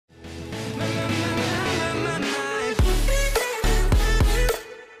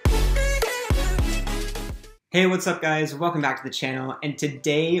Hey, what's up guys? Welcome back to the channel, and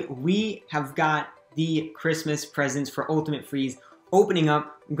today we have got the Christmas presents for Ultimate Freeze opening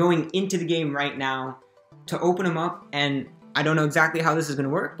up, going into the game right now to open them up, and I don't know exactly how this is going to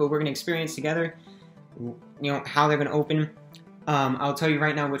work, but we're going to experience together, how they're going to open. I'll tell you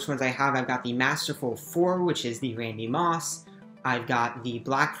right now which ones I have. I've got the Masterful 4, which is the Randy Moss. I've got the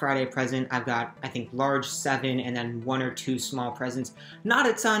Black Friday present. I've got, I think, large 7 and then 1 or 2 small presents. Not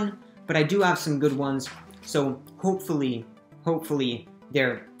a ton, but I do have some good ones. So hopefully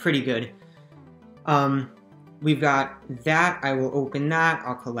they're pretty good. We've got that. I will open that.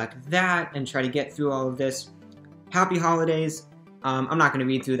 I'll collect that and try to get through all of this. Happy holidays. I'm not going to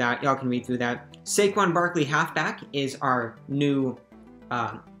read through that. Y'all can read through that. Saquon Barkley halfback is our new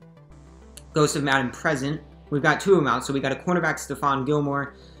Ghost of Madden present. We've got 2 of them out. So we got a cornerback, Stephon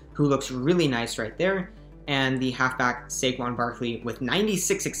Gilmore, who looks really nice right there, and the halfback Saquon Barkley with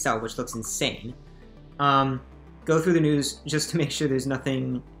 96 Excel, which looks insane. Go through the news just to make sure there's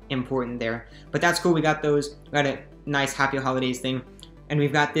nothing important there. But that's cool, we got those. We got a nice Happy Holidays thing. And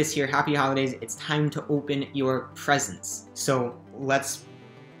we've got this here, Happy Holidays. It's time to open your presents. So let's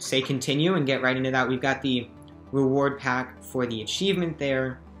say continue and get right into that. We've got the reward pack for the achievement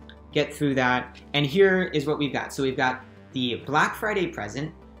there. Get through that. And here is what we've got. So we've got the Black Friday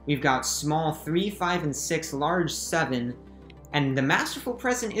present. We've got small 3, 5, and 6, large 7. And the Masterful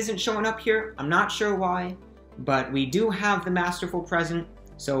present isn't showing up here. I'm not sure why, but we do have the Masterful present,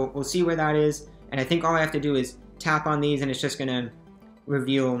 so we'll see where that is. And I think all I have to do is tap on these and it's just gonna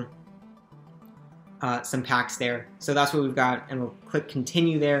reveal some packs there. So that's what we've got, and we'll click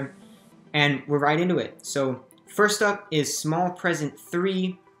continue there, and we're right into it. So first up is small present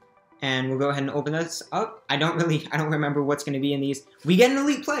 3, and we'll go ahead and open this up. I don't remember what's gonna be in these. We get an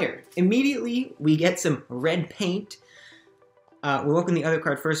elite player. Immediately, we get some red paint. We'll open the other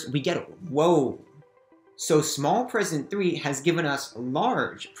card first. We get, whoa. So small present 3 has given us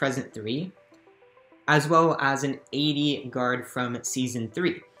large present 3, as well as an 80 guard from season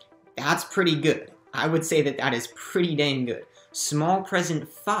 3. That's pretty good. I would say that that is pretty dang good. Small present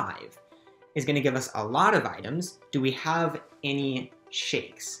 5 is going to give us a lot of items. Do we have any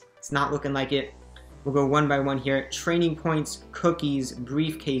shakes? It's not looking like it. We'll go one by one here. Training points, cookies,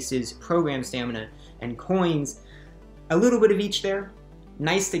 briefcases, program stamina, and coins. A little bit of each there.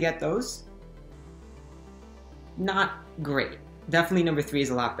 Nice to get those. Not great. Definitely number 3 is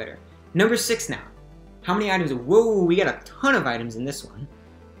a lot better. Number 6 now. How many items? Whoa, we got a ton of items in this one.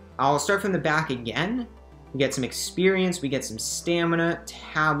 I'll start from the back again. We get some experience, we get some stamina,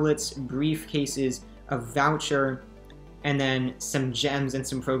 tablets, briefcases, a voucher, and then some gems and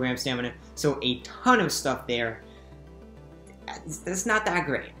some program stamina. So a ton of stuff there. That's not that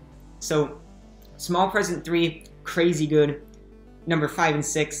great. So small present 3, crazy good. Number 5 and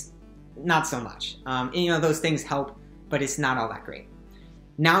 6, not so much. Those things help, but it's not all that great.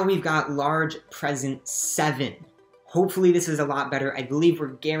 Now we've got large present 7. Hopefully this is a lot better. I believe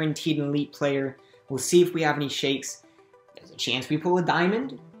we're guaranteed an elite player. We'll see if we have any shakes. There's a chance we pull a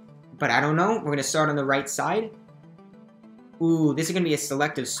diamond, but I don't know. We're going to start on the right side. Ooh, this is going to be a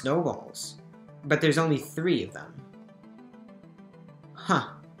selective snowballs, but there's only 3 of them. Huh.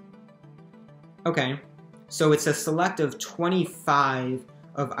 Okay. So it's a select of 25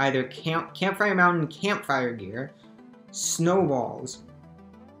 of either Campfire Mountain campfire gear, snowballs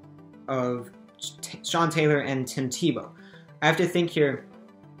of Sean Taylor and Tim Tebow. I have to think here.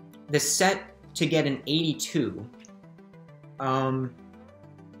 The set to get an 82,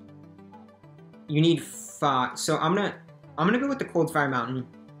 you need 5. So I'm gonna go with the Cold Fire Mountain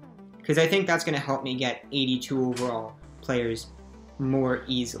because I think that's gonna help me get 82 overall players more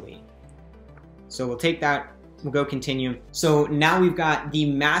easily. So we'll take that, we'll go continue. So now we've got the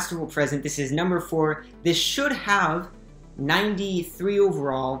Masterful present. This is number 4. This should have 93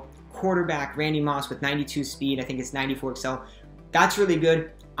 overall, quarterback Randy Moss with 92 speed. I think it's 94 Excel. That's really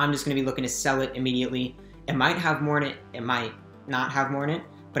good. I'm just gonna be looking to sell it immediately. It might have more in it, it might not have more in it,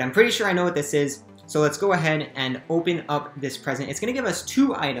 but I'm pretty sure I know what this is. So let's go ahead and open up this present. It's gonna give us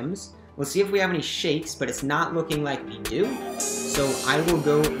 2 items. We'll see if we have any shakes, but it's not looking like we do. So I will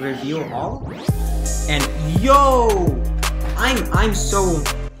go reveal all. And yo, I'm so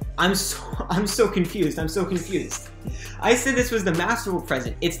confused. I'm so confused. I said this was the Masterful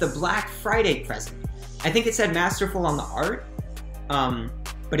present. It's the Black Friday present. I think it said Masterful on the art,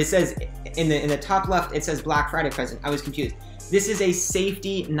 but it says in the top left it says Black Friday present. I was confused. This is a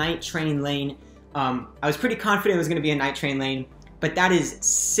safety night train lane. I was pretty confident it was going to be a night train lane, but that is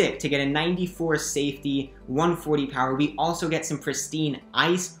sick to get a 94 safety, 140 power. We also get some pristine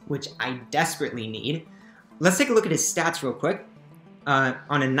ice, which I desperately need. Let's take a look at his stats real quick.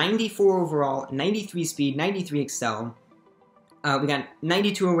 on a 94 overall, 93 speed, 93 excel. We got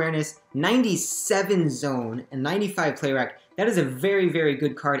 92 awareness, 97 zone, and 95 play rec. That is a very, very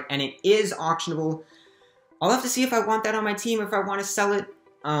good card, and it is auctionable. I'll have to see if I want that on my team, if I want to sell it,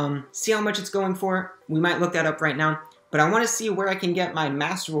 see how much it's going for. We might look that up right now. But I want to see where I can get my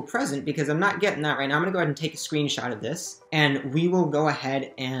masterful present, because I'm not getting that right now. I'm going to go ahead and take a screenshot of this, and we will go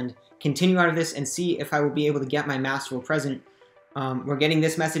ahead and continue out of this and see if I will be able to get my masterful present. We're getting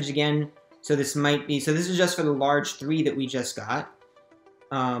this message again. So this might be, so this is just for the large 3 that we just got.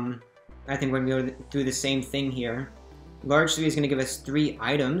 I think we're going to go through the same thing here. Large 3 is going to give us 3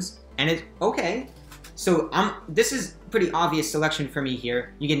 items, and it's okay. So this is pretty obvious selection for me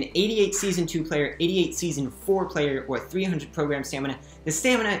here. You get an 88 Season 2 player, 88 Season 4 player, or 300 program stamina. The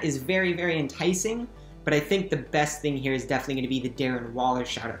stamina is very, very enticing, but I think the best thing here is definitely going to be the Darren Waller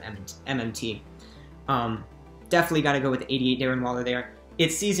shout out MMT. Definitely got to go with 88 Darren Waller there.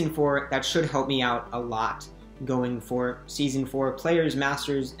 It's Season 4, that should help me out a lot going for Season 4 players,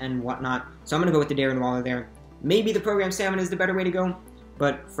 masters, and whatnot. So I'm going to go with the Darren Waller there. Maybe the program stamina is the better way to go,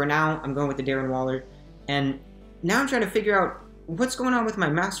 but for now, I'm going with the Darren Waller. And now I'm trying to figure out what's going on with my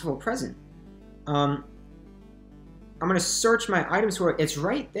masterful present. I'm going to search my items for it. It's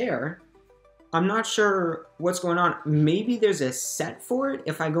right there. I'm not sure what's going on. Maybe there's a set for it.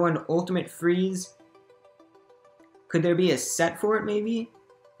 If I go into Ultimate Freeze, could there be a set for it maybe?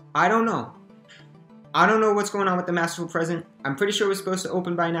 I don't know. I don't know what's going on with the masterful present. I'm pretty sure it was supposed to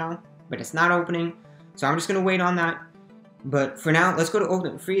open by now, but it's not opening. So I'm just going to wait on that. But for now, let's go to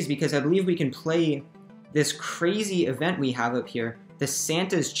Ultimate Freeze, because I believe we can play this crazy event we have up here, the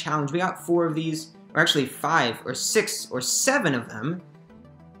Santa's Challenge. We got 4 of these, or actually 5, or 6, or 7 of them.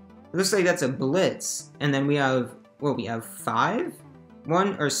 It looks like that's a blitz. And then we have, well, we have 5?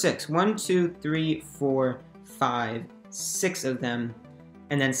 1 or 6. 1, 2, 3, 4, 5, 6 of them.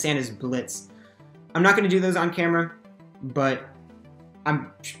 And then Santa's Blitz. I'm not going to do those on camera, but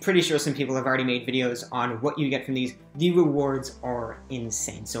I'm pretty sure some people have already made videos on what you get from these. The rewards are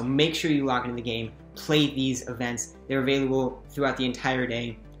insane. So make sure you log into the game, play these events. They're available throughout the entire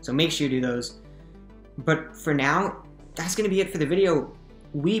day. So make sure you do those. But for now, that's going to be it for the video.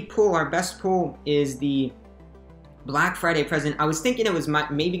 Our best pull is the Black Friday present. I was thinking it was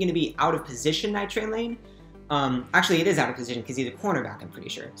maybe going to be out of position night train lane. Actually, it is out of position because he's a cornerback, I'm pretty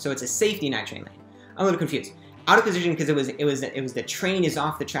sure. So it's a safety night train lane. I'm a little confused. Out of position because it was the train is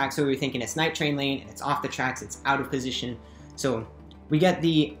off the track, so we were thinking it's night train lane and it's off the tracks, it's out of position. So we get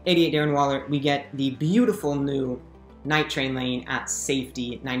the 88 Darren Waller, we get the beautiful new night train lane at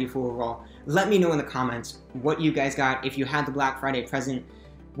safety 94 overall. Let me know in the comments what you guys got, if you had the Black Friday present,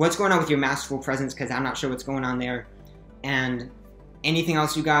 what's going on with your masterful presents, because I'm not sure what's going on there, and anything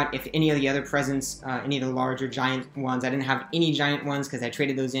else you got, if any of the other presents, any of the larger giant ones. I didn't have any giant ones because I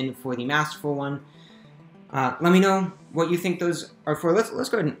traded those in for the masterful one. Let me know what you think those are for. Let's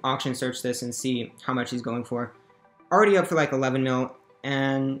go ahead and auction search this and see how much he's going for. Already up for like 11 mil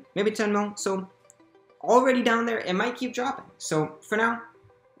and maybe 10 mil. So already down there. It might keep dropping. So for now,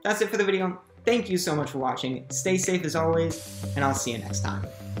 that's it for the video. Thank you so much for watching. Stay safe as always, and I'll see you next time.